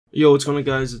Yo, what's going on,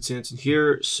 guys? It's Anton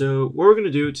here. So what we're going to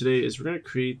do today is we're going to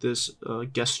create this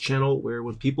guest channel where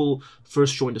when people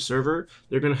first join the server,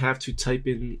 they're going to have to type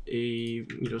in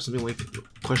something like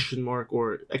question mark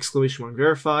or exclamation mark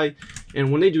verify.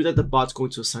 And when they do that, the bot's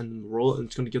going to assign them the role and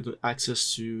it's going to give them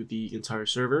access to the entire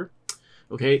server.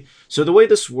 Okay, so the way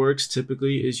this works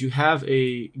typically is you have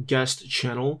a guest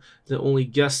channel that only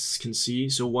guests can see.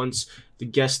 So once the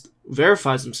guest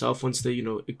verifies themselves, once they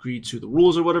agree to the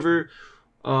rules or whatever,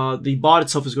 the bot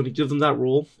itself is going to give them that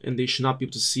role, and they should not be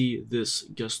able to see this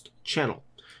guest channel.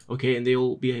 Okay, and they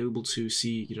will be able to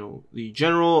see, the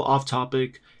general,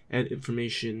 off-topic, and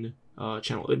information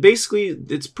channel.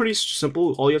 It's pretty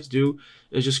simple. All you have to do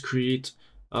is just create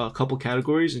a couple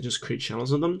categories and just create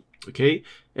channels in them. Okay,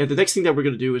 and the next thing that we're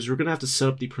going to do is we're going to have to set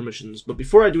up the permissions. But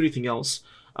before I do anything else,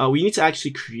 we need to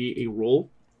actually create a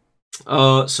role.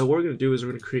 So what we're going to do is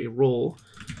we're going to create a role,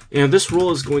 and this role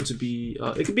is going to be,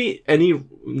 it could be any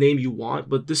name you want,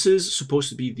 but this is supposed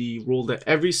to be the role that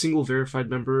every single verified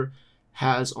member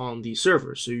has on the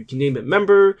server. So you can name it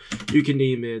member, you can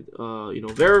name it,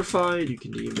 verified, you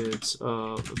can name it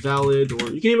valid, or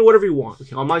you can name it whatever you want.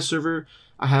 Okay, on my server,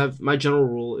 I have, my general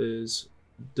role is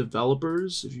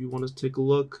developers, if you want to take a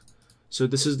look. So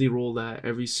this is the role that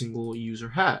every single user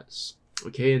has.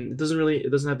 Okay, and it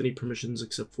doesn't have any permissions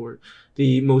except for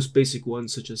the most basic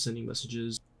ones, such as sending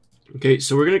messages. Okay,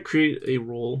 so we're gonna create a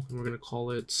role and we're gonna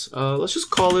call it, let's just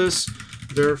call this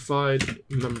verified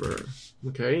member.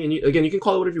 Okay, and again, you can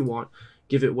call it whatever you want,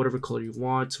 give it whatever color you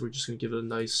want. We're just gonna give it a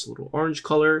nice little orange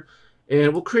color,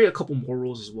 and we'll create a couple more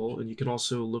roles as well. And you can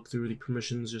also look through the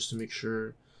permissions just to make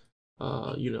sure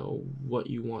what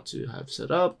you want to have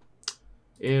set up.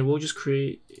 And we'll just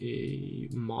create a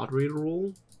moderator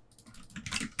role.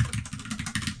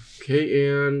 Okay,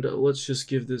 and let's just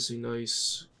give this a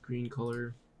nice green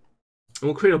color. And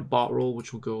we'll create a bot role,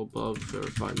 which will go above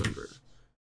verified member.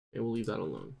 And we'll leave that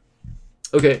alone.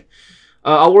 Okay,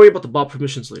 I'll worry about the bot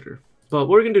permissions later. But what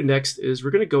we're going to do next is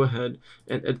we're going to go ahead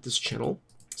and edit this channel.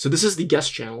 So this is the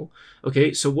guest channel.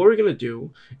 Okay, so what we're going to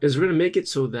do is we're going to make it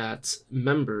so that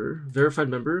verified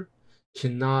member,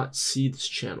 cannot see this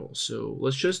channel. So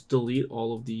let's just delete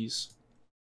all of these.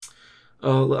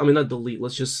 Not delete,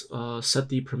 let's just set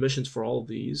the permissions for all of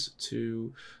these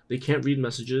to, they can't read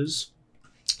messages,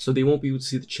 so they won't be able to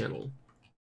see the channel.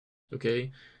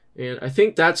 Okay, and I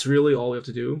think that's really all we have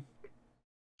to do.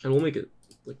 And we'll make it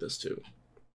like this too.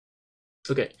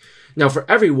 Okay, now for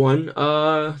everyone,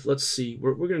 let's see,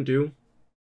 what we're gonna do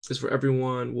is for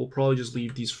everyone, we'll probably just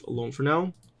leave these alone for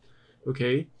now.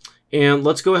 Okay, and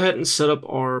let's go ahead and set up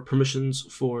our permissions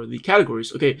for the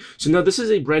categories. Okay, so now this is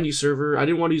a brand new server. I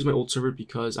didn't want to use my old server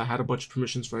because I had a bunch of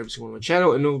permissions for every single one on my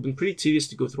channel, and it would have been pretty tedious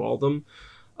to go through all of them.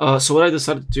 So what I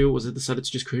decided to do was I decided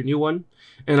to just create a new one,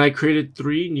 and I created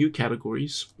 3 new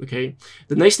categories. Okay,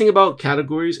 the nice thing about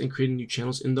categories and creating new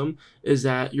channels in them is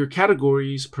that your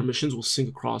categories permissions will sync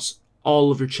across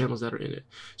all of your channels that are in it.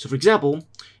 So for example,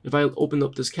 if I open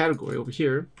up this category over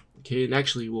here, okay, and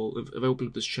actually, if I open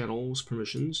up this channel's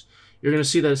permissions, you're going to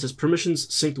see that it says permissions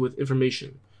synced with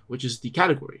information, which is the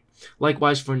category.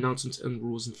 Likewise for announcements and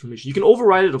rules information. You can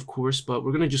override it, of course, but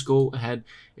we're going to just go ahead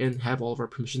and have all of our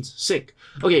permissions sync.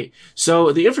 Okay,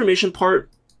 so the information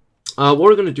part, what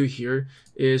we're going to do here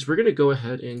is we're going to go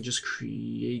ahead and just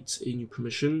create a new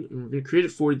permission, and we're going to create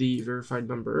it for the verified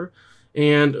member.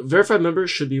 And verified members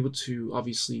should be able to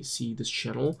obviously see this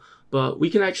channel, but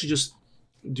we can actually just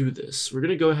do this. We're going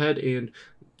to go ahead and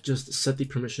just set the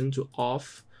permission to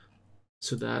off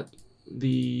so that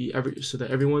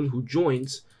everyone who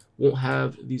joins won't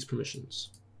have these permissions.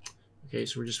 Okay,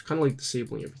 so we're just kind of like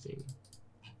disabling everything.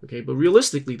 Okay, but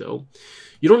realistically though,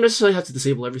 you don't necessarily have to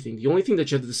disable everything. The only thing that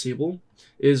you have to disable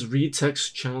is read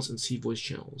text channels and see voice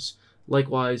channels.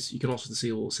 Likewise, you can also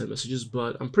disable send messages,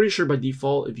 but I'm pretty sure by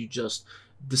default, if you just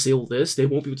disable this, they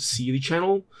won't be able to see the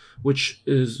channel, which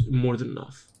is more than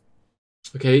enough.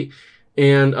 Okay,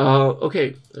 and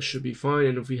okay, that should be fine.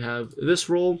 And if we have this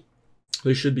role,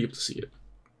 we should be able to see it.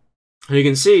 And you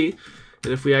can see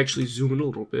that if we actually zoom in a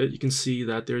little bit, you can see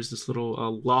that there's this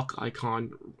little lock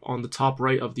icon on the top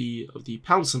right of the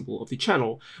pound symbol of the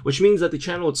channel, which means that the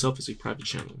channel itself is a private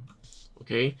channel.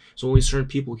 Okay, so only certain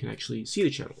people can actually see the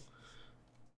channel.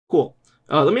 Cool.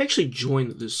 Let me actually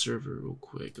join this server real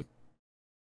quick.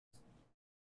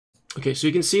 Okay, so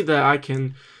you can see that I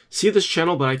can see this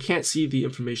channel, but I can't see the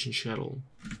information channel.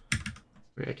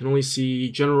 Right, I can only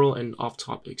see general and off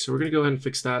topic. So we're going to go ahead and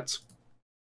fix that.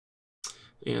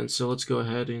 And so let's go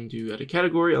ahead and do add a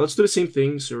category. Let's do the same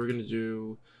thing. So we're going to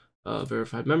do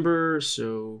verified member.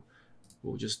 So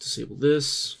we'll just disable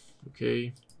this.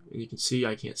 Okay, and you can see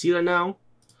I can't see that now.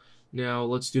 Now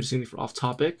let's do the same thing for off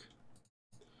topic.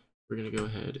 We're gonna go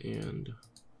ahead and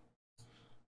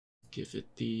give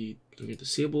it the, I'm gonna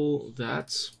disable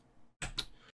that.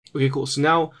 Okay, cool. So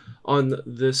now on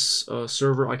this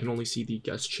server, I can only see the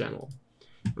guest channel.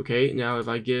 Okay, now if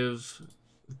I give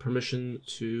permission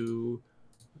to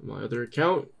my other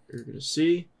account, you're gonna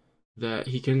see that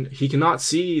he cannot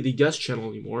see the guest channel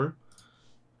anymore.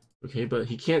 Okay, but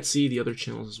he can't see the other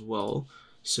channels as well.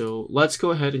 So let's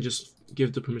go ahead and just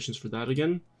give the permissions for that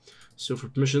again. So for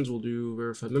permissions, we'll do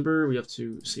verify member. We have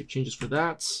to save changes for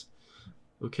that.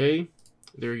 Okay,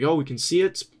 there you go. We can see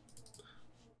it.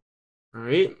 All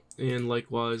right, and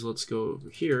likewise, let's go over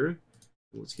here.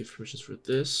 Let's give permissions for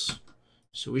this.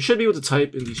 So we should be able to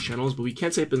type in these channels, but we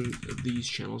can't type in these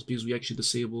channels because we actually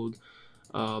disabled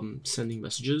sending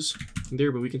messages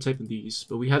there, but we can type in these.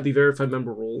 But we have the verified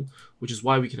member role, which is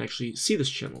why we can actually see this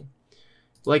channel.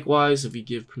 Likewise, if we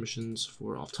give permissions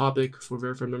for off topic for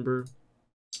verified member,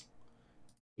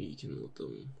 we can let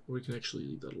them, or we can actually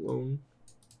leave that alone.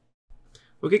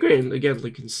 Okay, great. And again,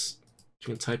 like you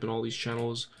can type in all these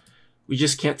channels. We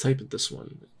just can't type in this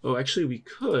one. Oh, actually, we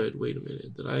could. Wait a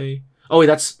minute. Did I? Oh, wait,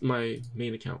 that's my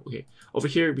main account. Okay, over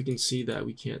here we can see that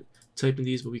we can't type in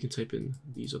these, but we can type in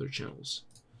these other channels.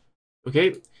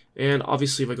 Okay, and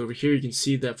obviously if I go over here, you can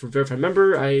see that for verified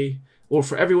member, or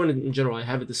for everyone in general, I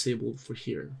have it disabled for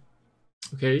here.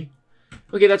 Okay,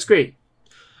 that's great.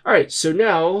 All right, so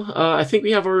now I think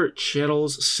we have our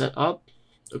channels set up.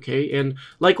 Okay, and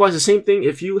likewise, the same thing,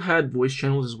 if you had voice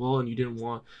channels as well and you didn't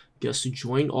want guests to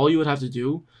join, all you would have to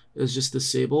do is just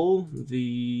disable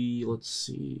the, let's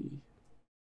see.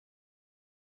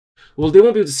 Well, they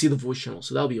won't be able to see the voice channel,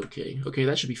 so that'll be okay. Okay,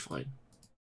 that should be fine.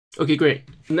 Okay, great.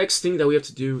 Next thing that we have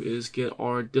to do is get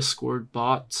our Discord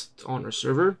bot on our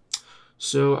server.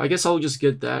 So I guess I'll just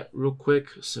get that real quick.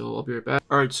 So I'll be right back.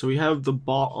 All right, so we have the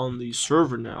bot on the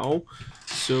server now.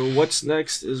 So what's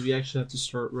next is we actually have to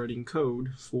start writing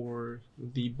code for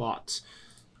the bot.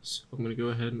 So I'm gonna go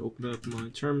ahead and open up my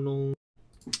terminal.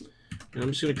 And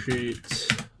I'm just gonna create,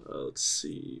 let's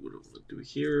see, what do I do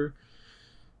here?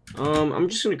 I'm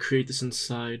just gonna create this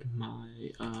inside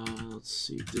my, let's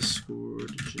see,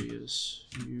 Discord, JS,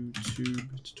 YouTube,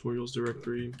 tutorials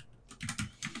directory.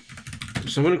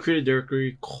 So I'm gonna create a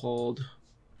directory called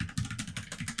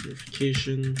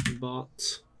verification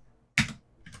bot.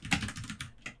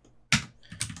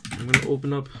 I'm gonna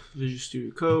open up Visual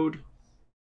Studio Code.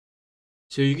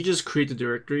 So you can just create the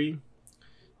directory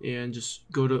and just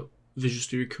go to Visual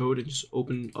Studio Code and just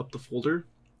open up the folder.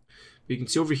 You can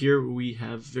see over here we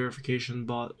have verification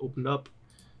bot opened up.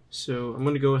 So I'm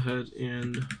going to go ahead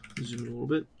and zoom in a little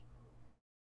bit.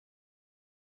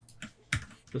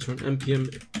 Let's run npm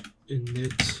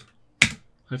init-y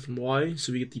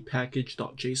so we get the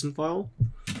package.json file.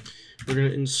 We're going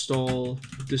to install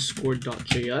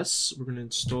discord.js. We're going to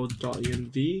install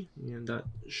 .env, and that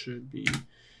should be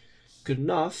good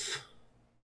enough.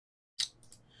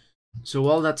 So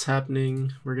while that's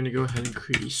happening, we're going to go ahead and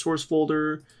create a source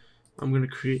folder. I'm going to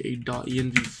create a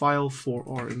 .env file for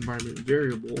our environment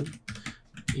variable,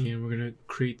 and we're going to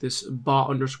create this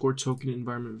bot_token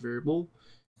environment variable.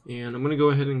 And I'm going to go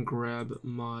ahead and grab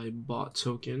my bot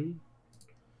token.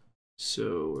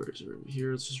 So where is it? Over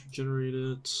here. Let's just regenerate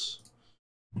it.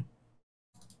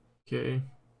 Okay.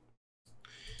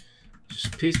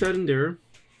 Just paste that in there.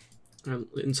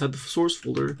 Inside the source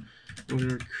folder, I'm going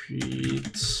to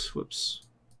create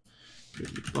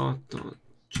the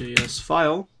bot.js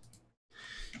file.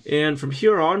 And from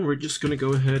here on, we're just going to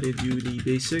go ahead and do the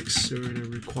basics. So we're going to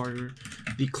require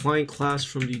the client class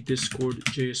from the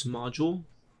Discord.js module.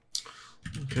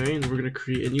 Okay, and we're going to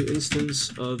create a new instance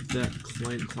of that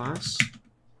client class.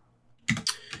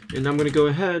 And I'm going to go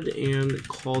ahead and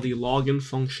call the login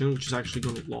function, which is actually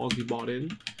going to log the bot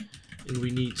in. And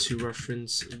we need to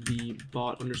reference the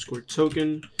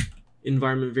bot_token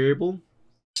environment variable,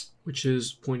 which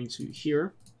is pointing to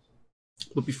here.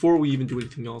 But before we even do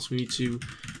anything else, we need to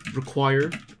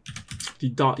require the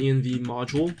 .env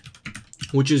module,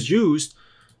 which is used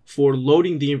for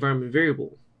loading the environment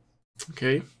variable.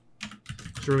 Okay,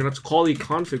 so we're gonna have to call the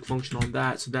config function on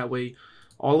that, so that way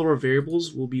all of our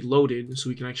variables will be loaded, so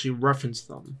we can actually reference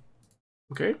them.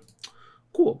 Okay,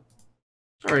 cool.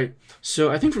 All right,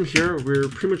 so I think from here we're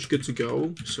pretty much good to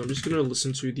go. So I'm just gonna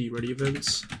listen to the ready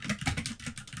events.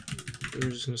 And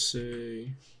we're just gonna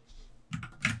say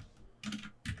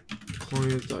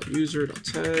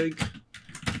client.user.tag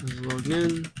log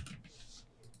in.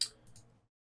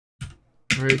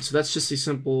 Alright, so that's just a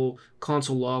simple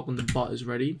console log when the bot is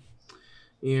ready.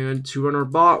 And to run our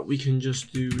bot, we can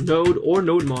just do node or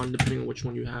nodemon, depending on which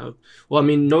one you have. Well, I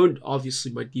mean, node obviously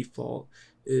by default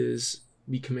is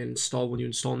the command install when you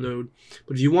install Node.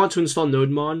 But if you want to install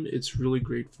NodeMon, it's really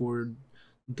great for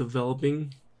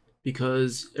developing,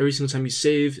 because every single time you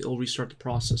save, it'll restart the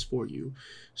process for you.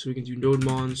 So we can do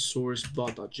nodemon source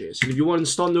bot.js. And if you want to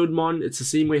install nodemon, it's the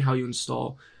same way how you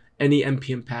install any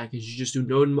npm package. You just do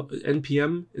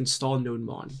npm install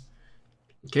nodemon.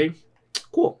 Okay,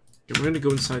 cool. And we're going to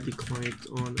go inside the client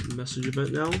on message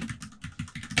event now,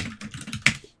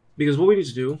 because what we need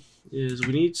to do is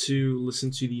we need to listen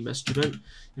to the message event,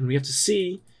 and we have to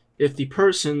see if the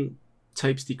person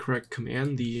types the correct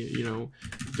command, the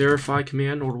verify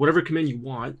command or whatever command you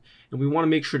want, and we want to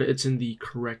make sure that it's in the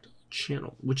correct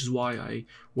channel, which is why I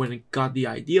went and got the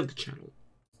ID of the channel.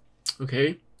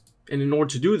 Okay, and in order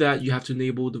to do that, you have to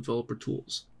enable developer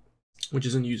tools, which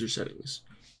is in user settings.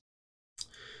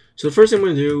 So the first thing I'm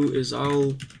going to do is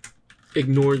I'll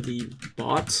ignore the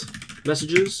bot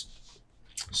messages.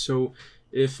 So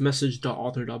if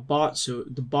message.author.bot, so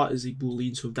the bot is a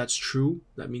boolean, so if that's true,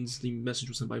 that means the message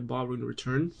was sent by bot, we're going to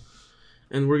return.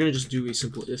 And we're going to just do a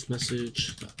simple if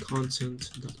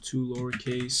message.content.to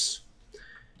lowercase,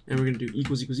 and we're going to do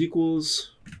equals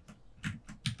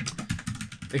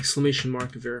exclamation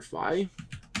mark verify.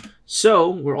 So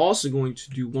we're also going to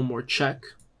do one more check.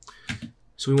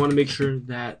 So we want to make sure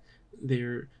that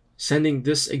they're sending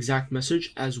this exact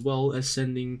message as well as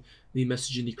sending the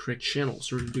message in the correct channel.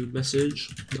 So we're going to do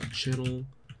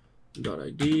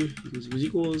message.channel.id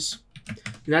equals,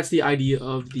 and that's the ID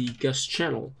of the guest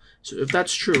channel. So if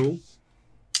that's true,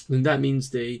 then that means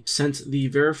they sent the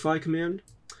verify command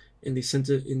and they sent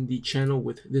it in the channel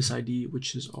with this ID,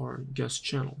 which is our guest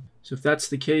channel. So if that's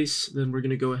the case, then we're going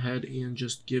to go ahead and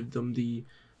just give them the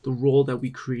role that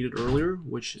we created earlier,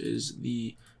 which is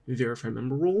the verify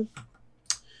member role.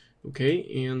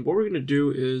 Okay, and what we're going to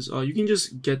do is you can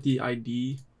just get the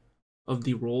ID of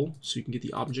the role, so you can get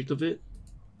the object of it,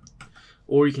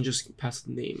 or you can just pass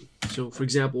the name. So for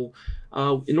example,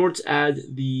 in order to add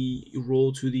the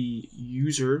role to the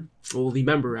user, or the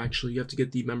member actually, you have to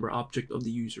get the member object of the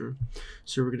user.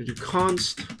 So we're going to do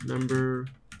const member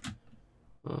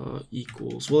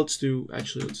equals, well, let's do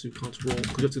const role,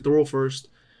 because we have to get the role first.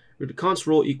 We're going to const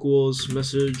role equals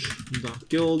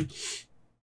message.guild.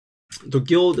 The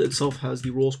guild itself has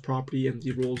the roles property, and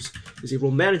the roles is a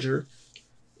role manager.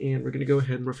 And we're going to go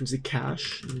ahead and reference the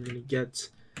cache, and we're going to get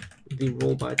the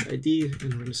role by its ID, and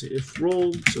we're going to say if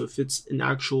role, so if it's an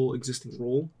actual existing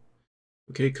role.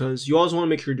 Okay, because you always want to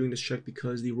make sure you're doing this check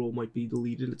because the role might be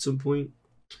deleted at some point.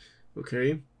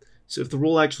 Okay, so if the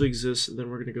role actually exists, then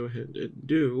we're going to go ahead and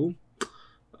do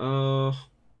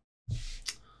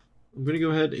I'm going to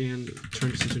go ahead and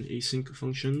turn this into an async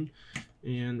function,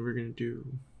 and we're going to do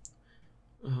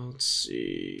let's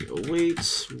see,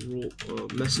 await role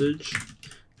message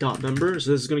dot member. So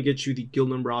this is going to get you the guild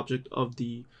member object of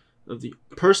the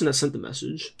person that sent the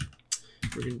message.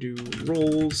 We're going to do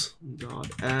roles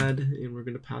dot add, and we're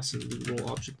going to pass in the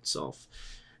role object itself.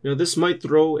 Now this might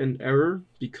throw an error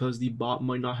because the bot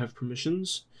might not have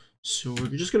permissions, so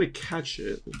we're just going to catch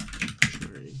it.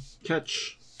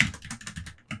 Catch.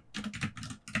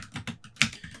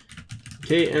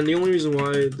 Okay, and the only reason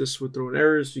why this would throw an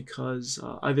error is because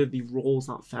either the role is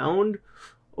not found,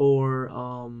 or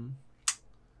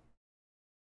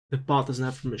the bot doesn't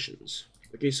have permissions.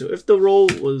 Okay, so if the role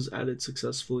was added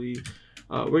successfully,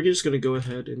 we're just going to go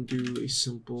ahead and do a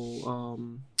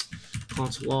simple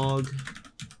console log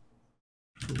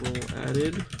role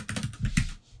added.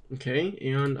 Okay,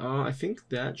 and I think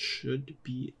that should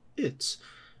be it.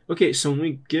 Okay, so when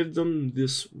we give them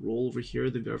this role over here,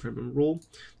 the verify member role,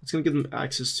 it's going to give them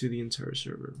access to the entire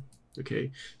server.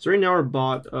 Okay, so right now our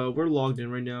bot, we're logged in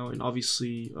right now, and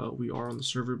obviously we are on the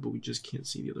server, but we just can't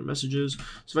see the other messages.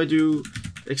 So if I do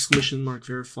exclamation mark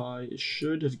verify, it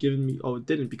should have given me, oh, it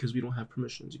didn't because we don't have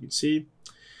permissions. You can see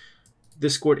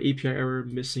Discord API error,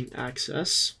 missing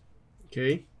access.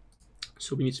 Okay,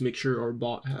 so we need to make sure our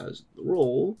bot has the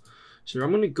role. So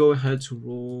I'm going to go ahead to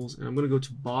roles, and I'm going to go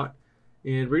to bot.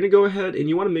 And we're going to go ahead, and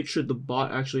you want to make sure the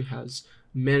bot actually has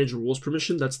manage roles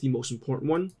permission. That's the most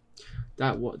important one.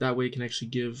 That way it can actually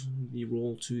give the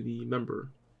role to the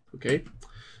member. Okay,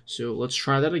 so let's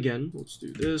try that again. Let's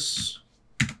do this.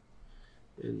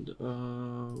 And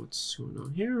what's going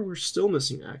on here? We're still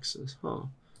missing access, huh?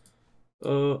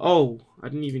 Oh, I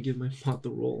didn't even give my bot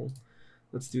the role.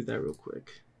 Let's do that real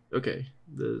quick. Okay,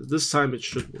 this time it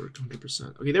should work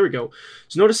 100%. Okay, there we go.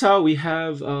 So notice how we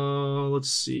have, let's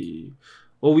see.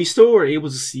 Well, we still were able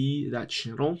to see that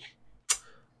channel.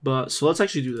 But, so let's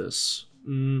actually do this.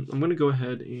 I'm going to go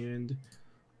ahead and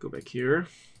go back here.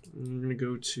 I'm going to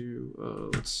go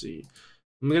to, let's see.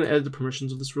 I'm gonna edit the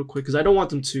permissions of this real quick because I don't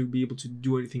want them to be able to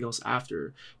do anything else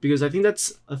after, because I think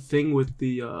that's a thing with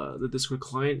the Discord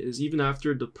client, is even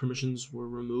after the permissions were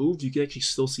removed, you can actually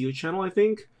still see the channel, I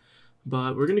think.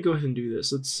 But we're gonna go ahead and do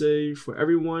this. Let's say for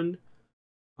everyone,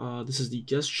 this is the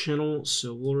guest channel,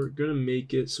 so we're gonna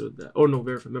make it so that, oh no,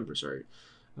 verify member, sorry.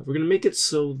 We're gonna make it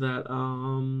so that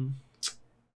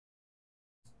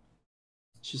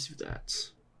let's just do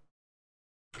that.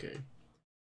 Okay.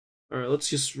 All right, let's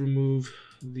just remove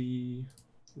the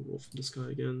rule from this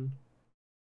guy again.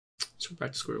 So we're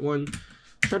back to square one.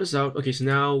 Try this out. Okay, so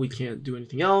now we can't do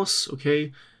anything else.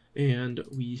 Okay, and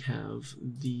we have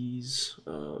these.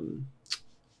 You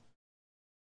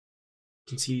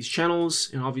can see these channels,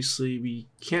 and obviously we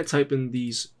can't type in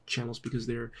these channels because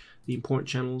they're the important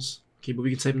channels. Okay, but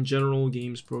we can type in general,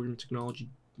 games, program, technology,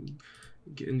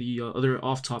 in the other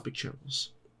off-topic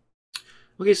channels.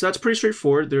 Okay, so that's pretty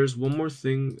straightforward. There's one more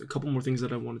thing, a couple more things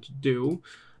that I wanted to do.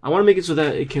 I want to make it so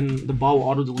that the bot will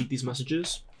auto-delete these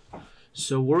messages.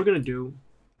 So what we're gonna do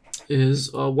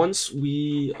is once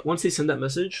they send that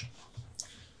message,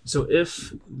 so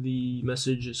if the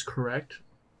message is correct,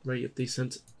 right? If they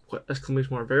sent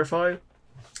exclamation mark verify,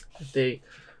 if they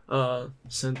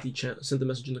sent the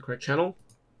message in the correct channel,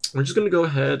 we're just gonna go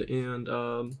ahead and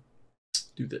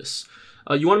do this.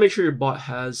 You want to make sure your bot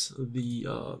has the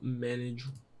manage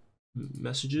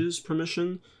messages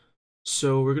permission.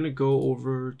 So we're gonna go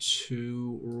over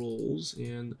to rules,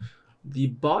 and the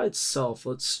bot itself,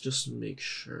 let's just make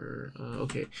sure.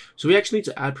 Okay, so we actually need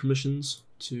to add permissions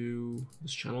to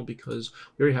this channel because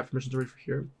we already have permissions already for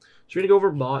here. So we're gonna go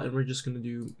over bot, and we're just gonna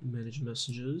do manage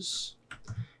messages,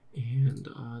 and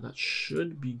that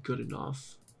should be good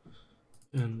enough.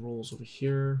 And roles over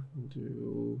here, we'll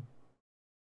do.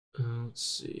 Let's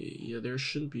see. Yeah, there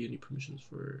shouldn't be any permissions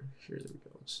for here. There we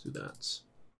go. Let's do that.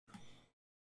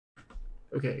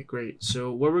 Okay, great.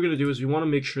 So what we're gonna do is we want to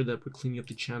make sure that we're cleaning up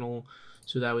the channel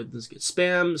so that way it doesn't get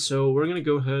spam. So we're gonna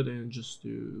go ahead and just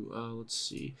do. Let's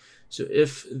see. So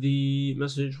if the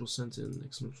message was sent in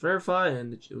exclamation verify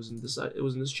and it was in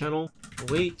this channel,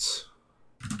 await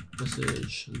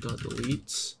message dot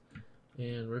delete,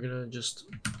 and we're gonna just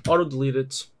auto delete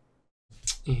it,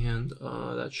 and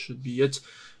that should be it.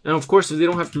 And of course, if they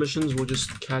don't have permissions, we'll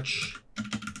just catch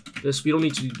this. We don't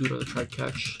need to do another try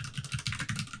catch.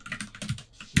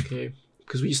 Okay,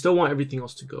 because we still want everything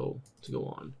else to go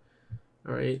on.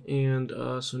 All right, and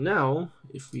so now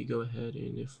if we go ahead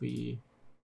and if I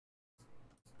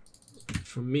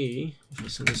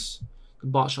send this, the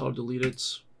bot shall delete it,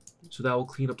 so that will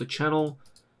clean up the channel.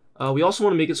 We also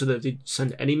want to make it so that if they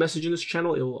send any message in this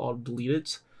channel, it will auto delete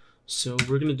it. So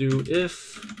we're gonna do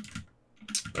if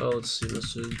let's see,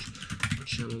 message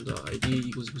channel.id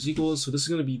equals. So this is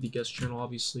gonna be the guest channel,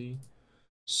 obviously.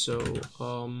 So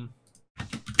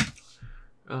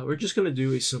we're just gonna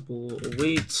do a simple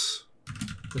await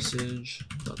message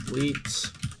dot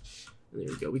delete. And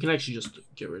there we go. We can actually just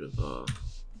get rid of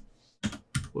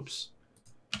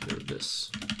get rid of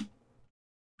this.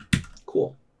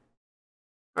 Cool.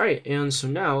 All right, and so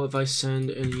now if I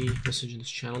send any message in this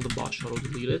channel, the bot shall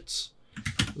delete it.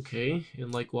 Okay,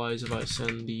 and likewise if I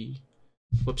send the,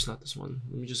 whoops, not this one.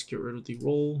 Let me just get rid of the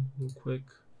role real quick.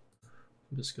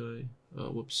 This guy,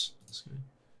 whoops, this guy.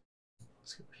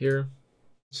 Let's go here.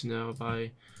 So now if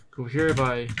I go here, if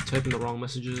I type in the wrong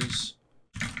messages,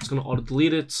 it's gonna auto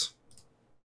delete it.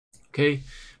 Okay,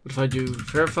 but if I do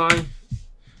verify,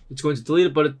 it's going to delete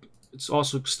it, but it's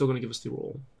also still gonna give us the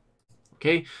role.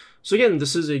 Okay, so again,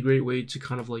 this is a great way to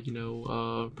kind of like,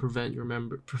 prevent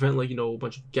like, a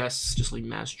bunch of guests just like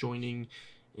mass joining,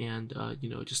 and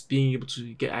just being able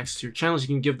to get access to your channels. You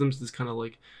can give them this kind of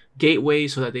like gateway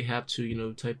so that they have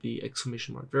to type the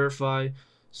exclamation mark verify,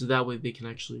 so that way they can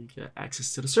actually get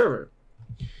access to the server.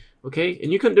 Okay,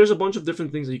 and there's a bunch of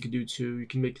different things that you can do too. You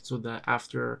can make it so that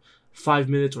after 5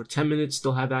 minutes or 10 minutes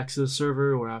they'll have access to the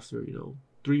server, or after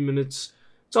 3 minutes.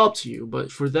 It's all up to you,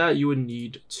 but for that you would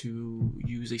need to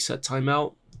use a set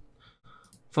timeout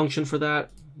function for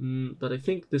that. But I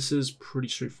think this is pretty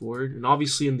straightforward. And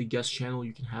obviously in the guest channel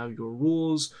you can have your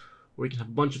rules, or you can have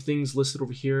a bunch of things listed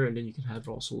over here, and then you can have it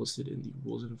also listed in the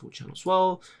rules and info channel as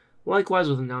well. Likewise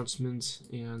with announcements,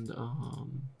 and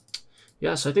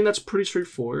yeah, so I think that's pretty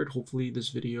straightforward. Hopefully this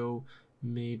video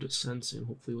made sense and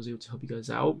hopefully was able to help you guys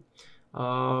out.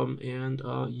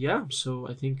 Yeah, so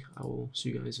I think I will see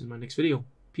you guys in my next video.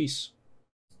 Peace.